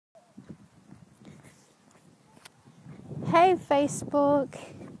Hey Facebook,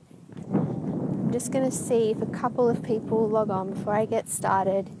 I'm just going to see if a couple of people log on before I get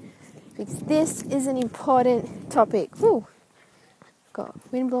started, because this is an important topic. Ooh, got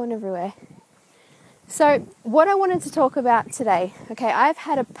wind blowing everywhere. So what I wanted to talk about today, okay, I've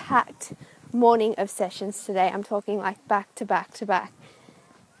had a packed morning of sessions today. I'm talking like back to back to back.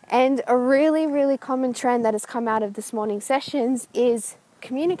 And a really, really common trend that has come out of this morning's sessions is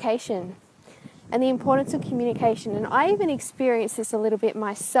communication and the importance of communication. And I even experienced this a little bit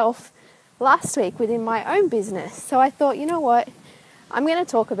myself last week within my own business. So I thought, you know what, I'm going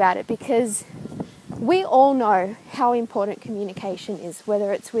to talk about it because we all know how important communication is,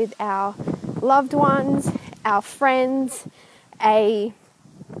 whether it's with our loved ones, our friends, a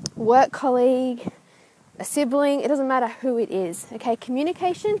work colleague, a sibling, it doesn't matter who it is, okay?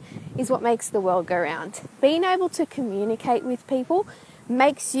 Communication is what makes the world go round. Being able to communicate with people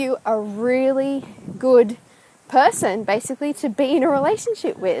makes you a really good person, basically, to be in a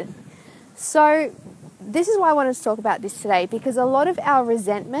relationship with. So this is why I wanted to talk about this today, because a lot of our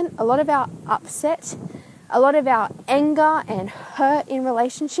resentment, a lot of our upset, a lot of our anger and hurt in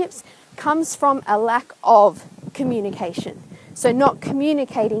relationships comes from a lack of communication. So not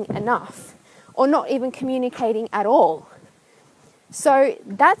communicating enough, or not even communicating at all. So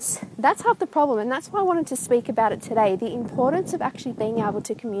that's half the problem, and that's why I wanted to speak about it today, the importance of actually being able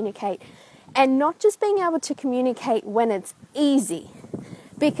to communicate, and not just being able to communicate when it's easy,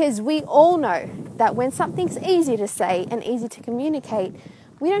 because we all know that when something's easy to say and easy to communicate,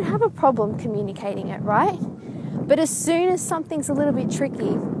 we don't have a problem communicating it, right? But as soon as something's a little bit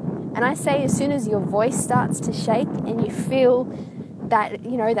tricky, and I say as soon as your voice starts to shake and you feel that,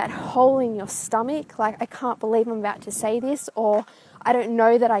 you know, that hole in your stomach, like, I can't believe I'm about to say this, or I don't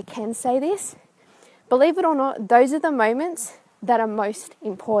know that I can say this. Believe it or not, those are the moments that are most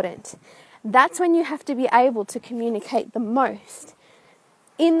important. That's when you have to be able to communicate the most,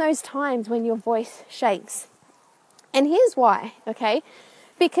 in those times when your voice shakes. And here's why, okay?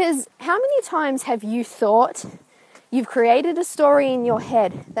 Because how many times have you thought you've created a story in your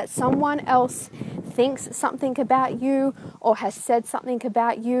head that someone else thinks something about you, or has said something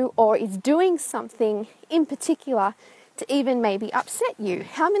about you, or is doing something in particular to even maybe upset you?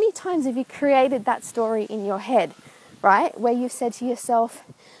 How many times have you created that story in your head, right? Where you've said to yourself,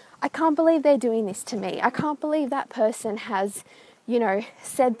 I can't believe they're doing this to me. I can't believe that person has,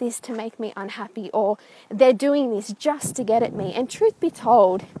 said this to make me unhappy, or they're doing this just to get at me. And truth be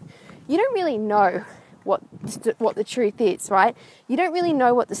told, you don't really know what the truth is, right? You don't really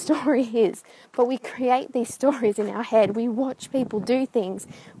know what the story is, but we create these stories in our head. We watch people do things,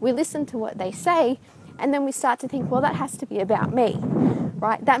 we listen to what they say, and then we start to think, well, that has to be about me,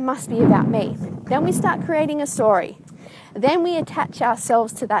 right? That must be about me. Then we start creating a story. Then we attach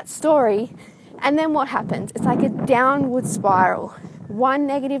ourselves to that story, and then what happens? It's like a downward spiral, one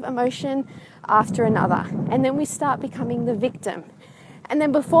negative emotion after another, and then we start becoming the victim. And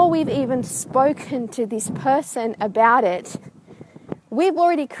then before we've even spoken to this person about it, we've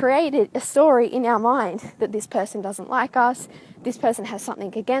already created a story in our mind that this person doesn't like us, this person has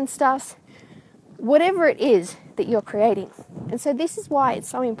something against us, whatever it is that you're creating. And so this is why it's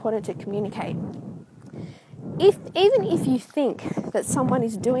so important to communicate. Even if you think that someone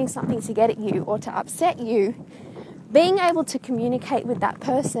is doing something to get at you or to upset you, being able to communicate with that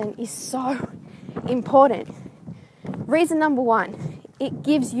person is so important. Reason number one, it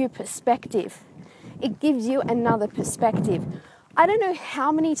gives you perspective. It gives you another perspective. I don't know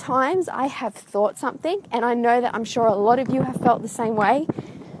how many times I have thought something, and I know that I'm sure a lot of you have felt the same way,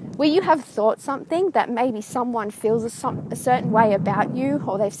 where you have thought something that maybe someone feels a certain way about you,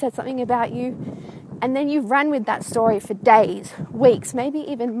 or they've said something about you, and then you've run with that story for days, weeks, maybe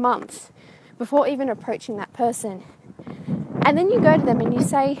even months before even approaching that person. And then you go to them and you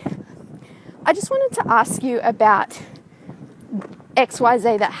say, I just wanted to ask you about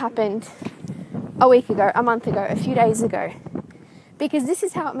XYZ that happened a week ago, a month ago, a few days ago, because this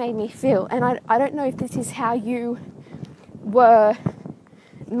is how it made me feel. And I don't know if this is how you were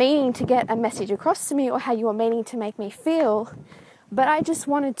meaning to get a message across to me, or how you were meaning to make me feel, but I just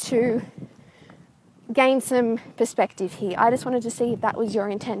wanted to gain some perspective here. I just wanted to see if that was your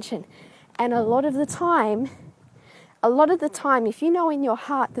intention. And a lot of the time, if you know in your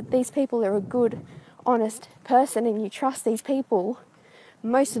heart that these people are a good, honest person and you trust these people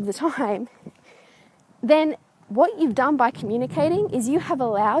most of the time, then what you've done by communicating is you have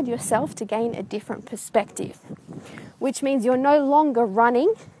allowed yourself to gain a different perspective, which means you're no longer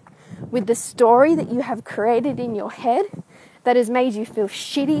running with the story that you have created in your head that has made you feel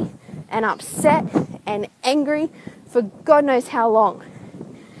shitty and upset and angry for God knows how long.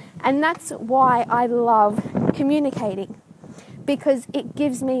 And that's why I love communicating. because it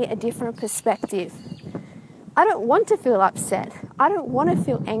gives me a different perspective. I don't want to feel upset. I don't want to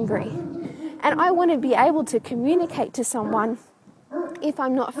feel angry. And I want to be able to communicate to someone if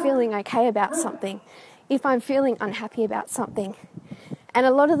I'm not feeling okay about something, if I'm feeling unhappy about something. And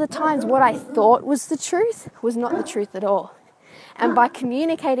a lot of the times what I thought was the truth was not the truth at all. And by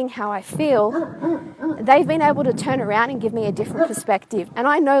communicating how I feel, they've been able to turn around and give me a different perspective. And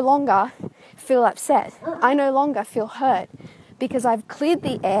I no longer feel upset. I no longer feel hurt because I've cleared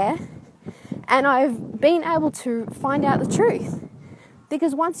the air and I've been able to find out the truth.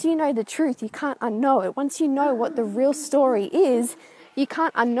 Because once you know the truth, you can't unknow it. Once you know what the real story is, you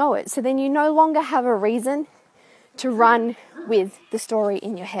can't unknow it. So then you no longer have a reason to run with the story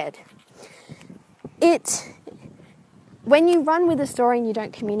in your head. When you run with a story and you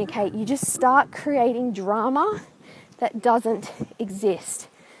don't communicate, you just start creating drama that doesn't exist.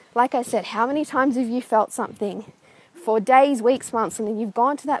 Like I said, how many times have you felt something for days, weeks, months, and then you've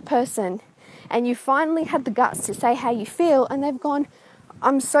gone to that person and you finally had the guts to say how you feel, and they've gone,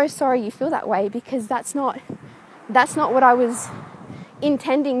 I'm so sorry you feel that way, because that's not what I was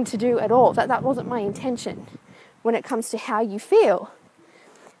intending to do at all. That wasn't my intention when it comes to how you feel.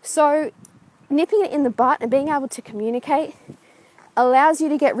 So nipping it in the bud and being able to communicate allows you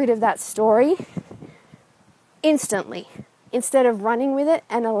to get rid of that story instantly, instead of running with it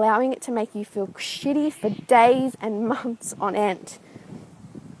and allowing it to make you feel shitty for days and months on end.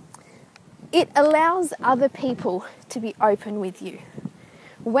 It allows other people to be open with you.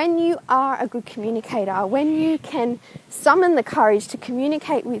 When you are a good communicator, when you can summon the courage to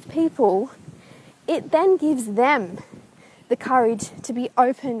communicate with people, it then gives them the courage to be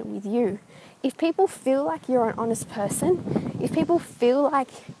open with you. If people feel like you're an honest person, if people feel like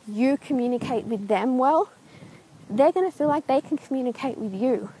you communicate with them well, they're going to feel like they can communicate with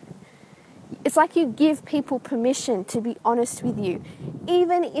you. It's like you give people permission to be honest with you,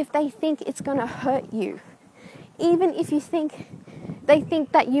 even if they think it's going to hurt you. Even if they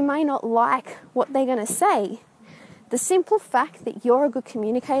think that you may not like what they're going to say. The simple fact that you're a good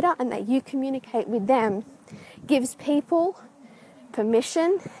communicator and that you communicate with them gives people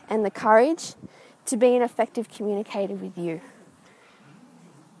permission and the courage to be an effective communicator with you.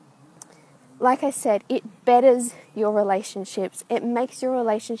 Like I said, it betters your relationships. It makes your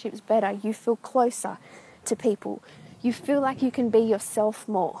relationships better. You feel closer to people. You feel like you can be yourself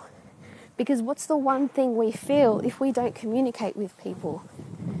more. Because what's the one thing we feel if we don't communicate with people?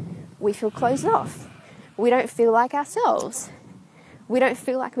 We feel closed off. We don't feel like ourselves. We don't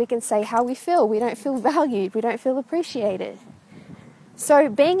feel like we can say how we feel. We don't feel valued. We don't feel appreciated. So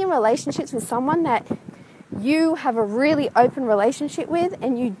being in relationships with someone that you have a really open relationship with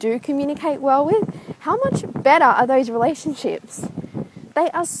and you do communicate well with, how much better are those relationships? They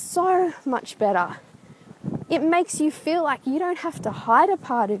are so much better. It makes you feel like you don't have to hide a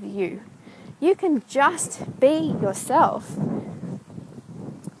part of you. You can just be yourself.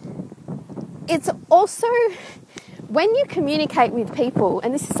 It's also when you communicate with people,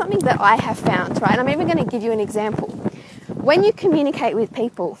 and this is something that I have found, right? I'm even going to give you an example. When you communicate with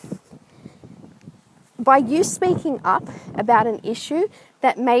people, by you speaking up about an issue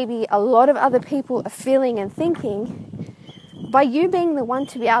that maybe a lot of other people are feeling and thinking, by you being the one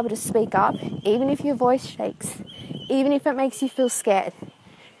to be able to speak up, even if your voice shakes, even if it makes you feel scared,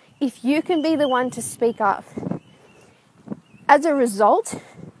 if you can be the one to speak up, as a result,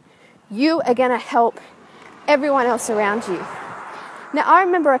 you are going to help everyone else around you. Now, I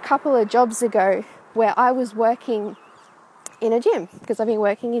remember a couple of jobs ago where I was working in a gym, because I've been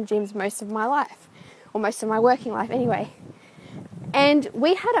working in gyms most of my life, or most of my working life anyway. And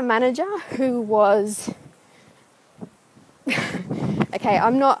we had a manager who was, okay,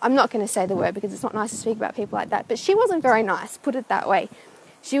 I'm not going to say the word because it's not nice to speak about people like that, but she wasn't very nice, put it that way.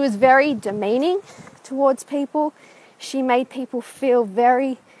 She was very demeaning towards people. She made people feel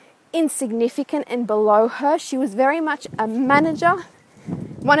very insignificant and below her. She was very much a manager,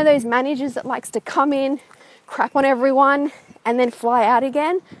 one of those managers that likes to come in, crap on everyone, and then fly out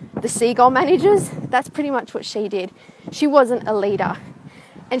again. The seagull managers, that's pretty much what she did. She wasn't a leader.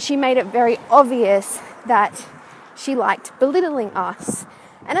 And she made it very obvious that she liked belittling us.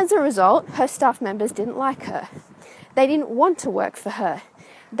 And as a result, her staff members didn't like her. They didn't want to work for her.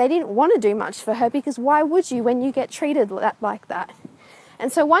 They didn't want to do much for her, because why would you when you get treated like that?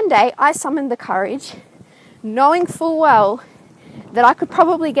 And so one day I summoned the courage, knowing full well that I could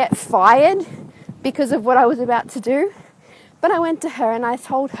probably get fired because of what I was about to do. But I went to her and I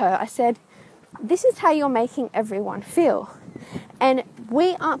told her, I said, this is how you're making everyone feel. And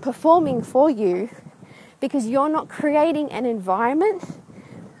we aren't performing for you because you're not creating an environment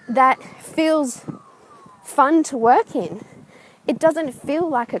that feels fun to work in. it doesn't feel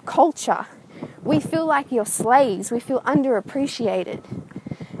like a culture. We feel like you're slaves. We feel underappreciated.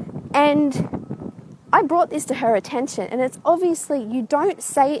 And I brought this to her attention, and it's obviously, you don't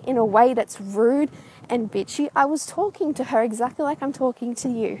say it in a way that's rude and bitchy. I was talking to her exactly like I'm talking to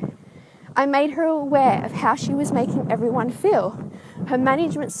you. I made her aware of how she was making everyone feel. Her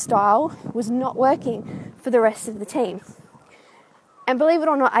management style was not working for the rest of the team. And believe it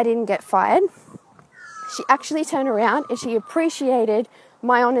or not, I didn't get fired. She actually turned around and she appreciated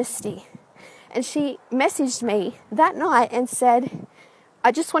my honesty. And she messaged me that night and said,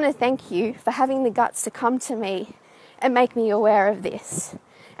 I just want to thank you for having the guts to come to me and make me aware of this.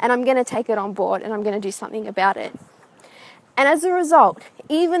 And I'm going to take it on board and I'm going to do something about it. And as a result,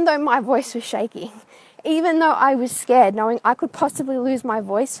 even though my voice was shaking, even though I was scared, knowing I could possibly lose my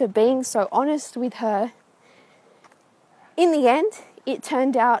voice for being so honest with her, in the end, it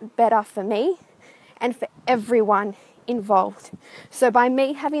turned out better for me and for everyone involved. So by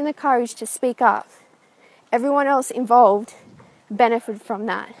me having the courage to speak up, everyone else involved benefited from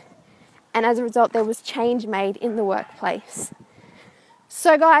that. And as a result, there was change made in the workplace.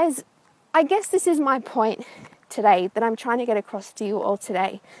 So guys, I guess this is my point today that I'm trying to get across to you all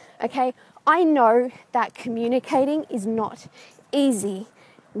today. Okay, I know that communicating is not easy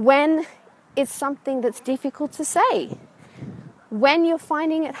when it's something that's difficult to say. When you're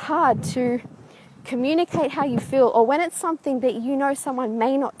finding it hard to communicate how you feel, or when it's something that you know someone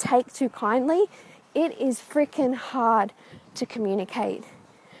may not take too kindly, it is freaking hard to communicate.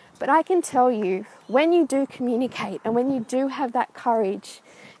 But I can tell you, when you do communicate and when you do have that courage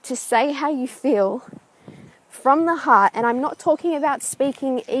to say how you feel from the heart, and I'm not talking about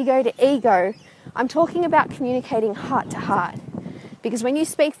speaking ego to ego, I'm talking about communicating heart to heart. Because when you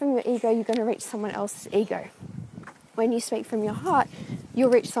speak from your ego, you're going to reach someone else's ego. When you speak from your heart, you'll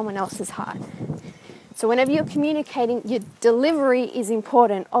reach someone else's heart. So whenever you're communicating, your delivery is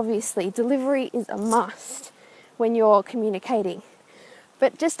important, obviously. Delivery is a must when you're communicating.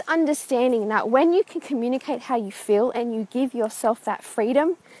 But just understanding that when you can communicate how you feel and you give yourself that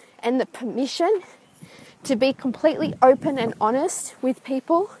freedom and the permission to be completely open and honest with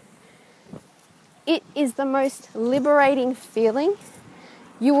people, it is the most liberating feeling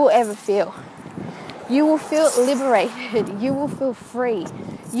you will ever feel. You will feel liberated. You will feel free.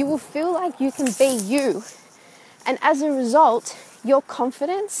 You will feel like you can be you. And as a result, your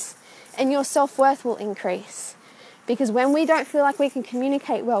confidence and your self-worth will increase. Because when we don't feel like we can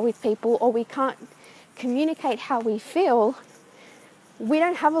communicate well with people, or we can't communicate how we feel, we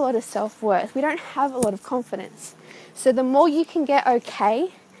don't have a lot of self-worth. We don't have a lot of confidence. So the more you can get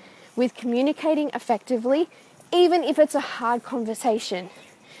okay with communicating effectively, even if it's a hard conversation,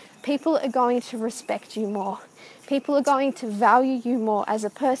 people are going to respect you more. People are going to value you more as a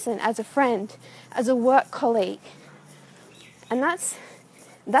person, as a friend, as a work colleague. And that's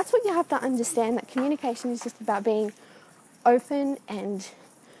what you have to understand, that communication is just about being open and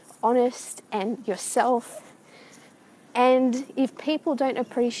honest and yourself. And if people don't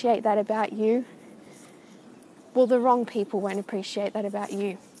appreciate that about you, well, the wrong people won't appreciate that about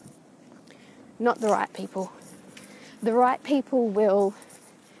you. Not the right people. The right people will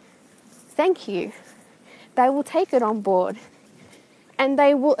thank you. They will take it on board. And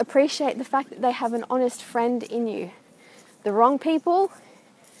they will appreciate the fact that they have an honest friend in you. The wrong people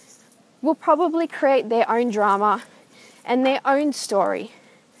will probably create their own drama and their own story.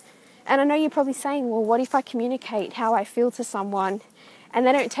 And I know you're probably saying, well, what if I communicate how I feel to someone and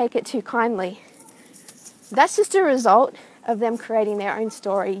they don't take it too kindly? That's just a result of them creating their own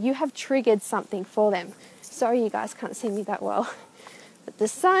story. You have triggered something for them. Sorry, you guys can't see me that well, but the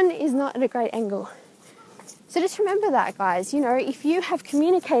sun is not at a great angle. So just remember that, guys. You know, if you have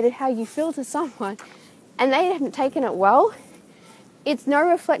communicated how you feel to someone and they haven't taken it well, it's no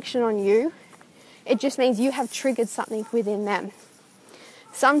reflection on you. It just means you have triggered something within them.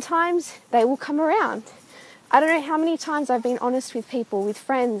 Sometimes they will come around. I don't know how many times I've been honest with people, with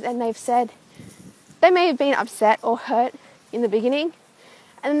friends, and they've said, they may have been upset or hurt in the beginning,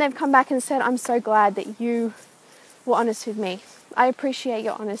 and then they've come back and said, I'm so glad that you were honest with me. I appreciate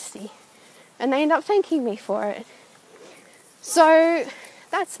your honesty. And they end up thanking me for it. So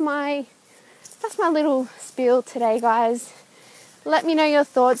that's my little spiel today, guys. Let me know your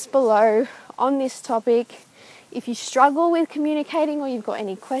thoughts below on this topic. If you struggle with communicating or you've got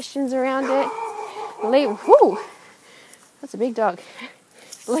any questions around it, that's a big dog.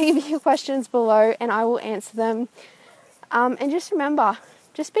 Leave your questions below and I will answer them. And just remember,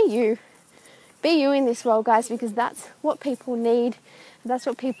 just be you. Be you in this world, guys, because that's what people need. That's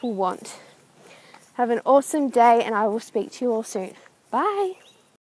what people want. Have an awesome day and I will speak to you all soon. Bye.